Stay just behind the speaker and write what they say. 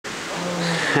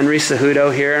Henry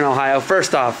Cejudo here in Ohio.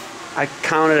 First off, I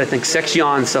counted, I think, 6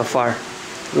 yawns so far.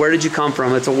 Where did you come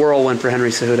from? It's a whirlwind for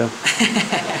Henry Cejudo.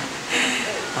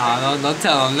 Oh, don't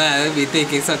tell them that. They'll be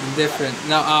thinking something different.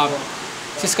 No,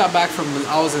 just got back from,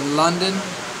 I was in London.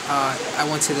 I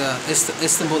went to the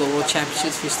Istanbul, the World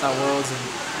Championships, Freestyle Worlds,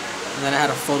 and then I had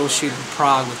a photo shoot in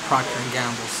Prague with Procter &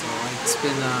 Gamble. So it's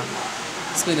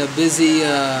been a busy,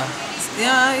 that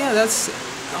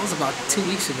was about 2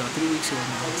 weeks ago, 3 weeks ago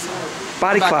now. So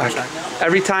body clock.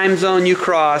 Every time zone you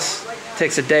cross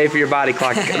takes a day for your body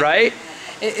clock, right?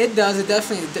 It does. It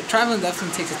definitely, traveling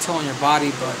definitely takes a toll on your body,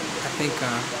 but I think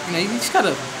you just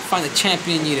gotta find a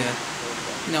champion you to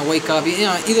wake up.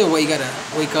 Either way you gotta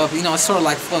wake up. It's sort of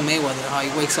like Floyd Mayweather, how he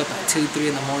wakes up at 2, 3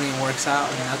 in the morning and works out.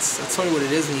 I mean, that's sort of what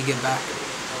it is when you get back,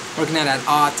 working at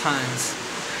odd times.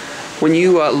 When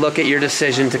you look at your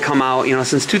decision to come out,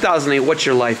 since 2008, what's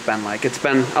your life been like? It's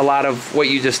been a lot of what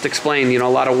you just explained, a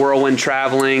lot of whirlwind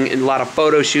traveling, and a lot of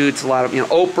photo shoots, a lot of,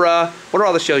 Oprah. What are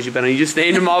all the shows you've been on? You just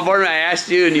named them all for me. I asked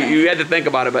you, and you had to think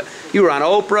about it, but you were on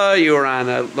Oprah, you were on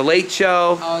The Late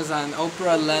Show. I was on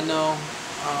Oprah, Leno,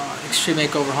 Extreme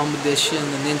Makeover Home Edition,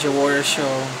 The Ninja Warrior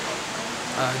Show,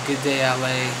 Good Day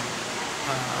LA,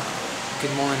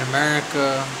 Good Morning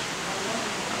America.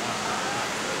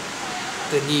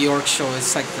 The New York show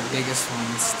is like the biggest one.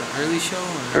 It's the early show?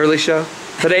 Early show?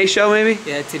 Today Show, maybe?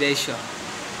 Yeah, Today Show.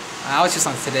 I was just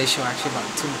on Today Show actually about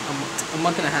a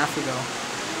month and a half ago.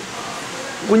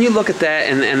 When you look at that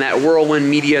and that whirlwind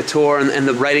media tour and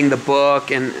the writing the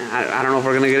book, and I don't know if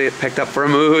we're going to get picked up for a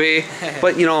movie,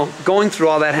 but going through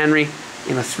all that, Henry,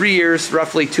 3 years,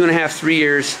 roughly 2.5, 3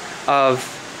 years of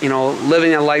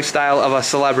living a lifestyle of a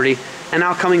celebrity, and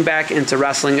now coming back into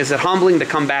wrestling, is it humbling to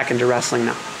come back into wrestling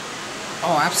now?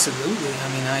 Oh, absolutely. I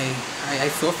mean, I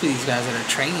feel for these guys that are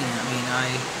training. I mean,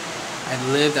 I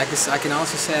lived. I can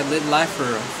also say I lived life for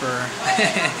for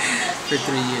 3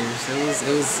 years.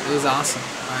 It was awesome.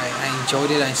 I enjoyed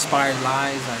it. I inspired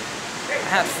lives. I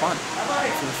had fun.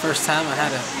 For the first time, I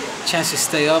had a chance to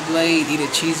stay up late, eat a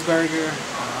cheeseburger,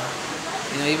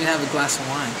 even have a glass of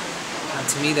wine.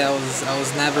 To me, that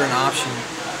was never an option.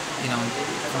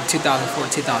 From 2004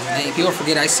 to 2008. People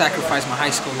forget I sacrificed my high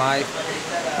school life.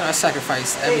 I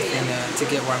sacrificed everything to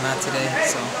get where I'm at today.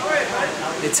 So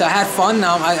I had fun.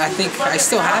 Now I think I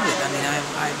still have it. I mean,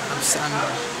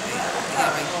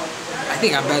 I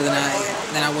think I'm better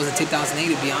than I was in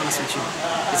 2008. To be honest with you,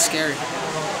 it's scary.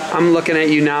 I'm looking at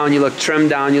you now, and you look trimmed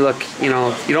down. You look, you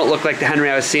don't look like the Henry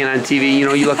I was seeing on TV.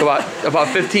 You look about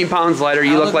 15 pounds lighter.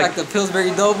 You look like the Pillsbury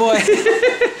Doughboy.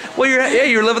 Well,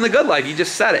 you're living the good life. You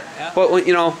just said it. Yeah. But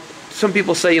some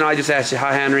people say, I just asked you,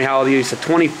 hi Henry, how old are you? You said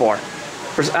 24.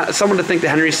 For someone to think that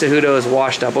Henry Cejudo is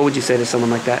washed up, what would you say to someone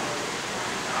like that?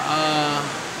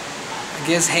 I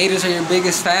guess haters are your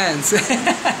biggest fans.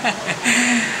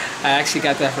 I actually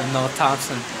got that from Noah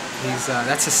Thompson.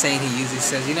 That's a saying he uses. He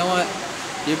says, you know what?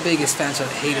 Your biggest fans are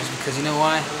the haters because you know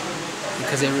why?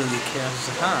 Because they really care. I was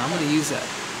like, I'm going to use that.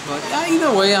 But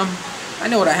either way, I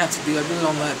know what I have to do. I really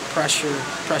don't let pressure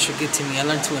get to me. I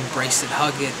learn to embrace it,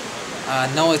 hug it,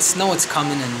 know it's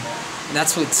coming, and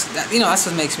that's what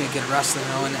makes me a good wrestler.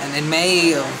 And in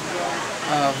May of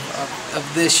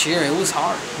this year, it was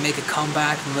hard to make a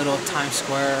comeback in the middle of Times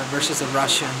Square versus a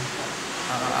Russian.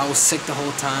 I was sick the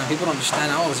whole time. People don't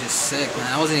understand. I was just sick, man.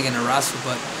 I wasn't even gonna wrestle,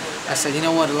 but I said, you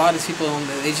know what? A lot of these people,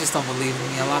 they just don't believe in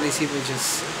me. A lot of these people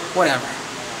just whatever.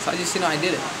 So I just, I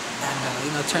did it,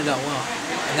 and it turned out well.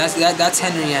 And that's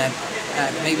Henry at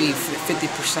maybe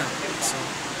 50%. So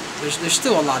there's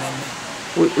still a lot in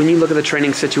me. When you look at the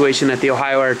training situation at the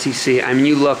Ohio RTC, I mean,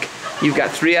 you've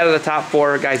got 3 out of the top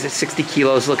 4 guys at 60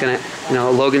 kilos looking at,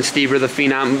 Logan Stieber, the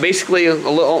Phenom, basically a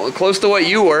little close to what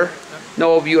you were.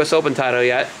 No U.S. Open title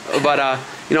yet, but,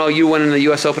 you went in the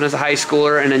U.S. Open as a high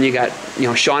schooler, and then you got,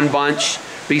 Sean Bunch,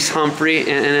 Reese Humphrey,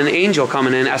 and an Angel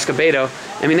coming in, Escobedo.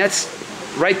 I mean, that's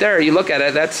right there. You look at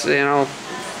it, that's,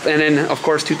 and then, of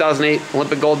course, 2008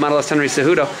 Olympic gold medalist Henry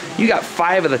Cejudo. You got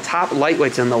 5 of the top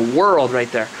lightweights in the world right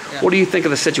there. Yeah. What do you think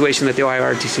of the situation at the Ohio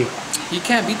RTC? You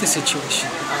can't beat the situation.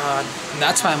 And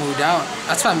that's why I moved out.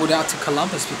 That's why I moved out to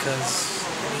Columbus because,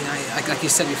 like you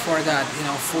said before, I got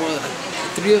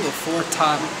 3 of the 4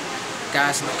 top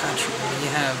guys in the country. You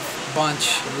have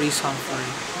Bunch, Reese Humphrey,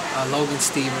 Logan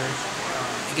Stieber.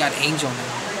 You got Angel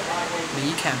now.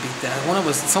 You can't beat that.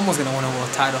 Someone's gonna win a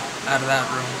world title out of that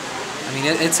room.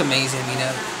 It's amazing.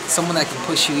 Someone that can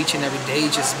push you each and every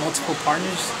day, just multiple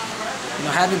partners.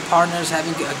 Having partners,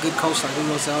 having a good coach like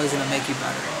Lou Rosell is going to make you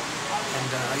better.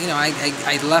 And,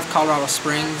 I left Colorado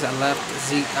Springs. I left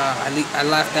Zeke. I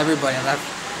left everybody. I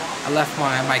left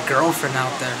my girlfriend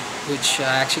out there. which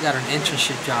I actually got her an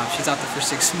internship job. She's out there for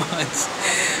 6 months.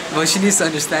 But she needs to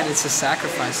understand it's a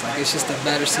sacrifice. Like, it's just a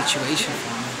better situation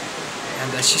for me.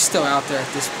 And she's still out there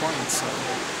at this point. So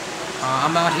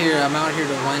I'm out here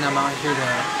to win. I'm out here to,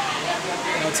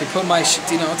 to put my,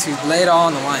 to lay it all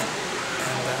on the line.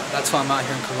 And that's why I'm out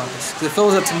here in Columbus. Because if it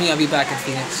was up to me, I'd be back in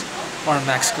Phoenix or in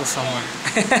Mexico somewhere.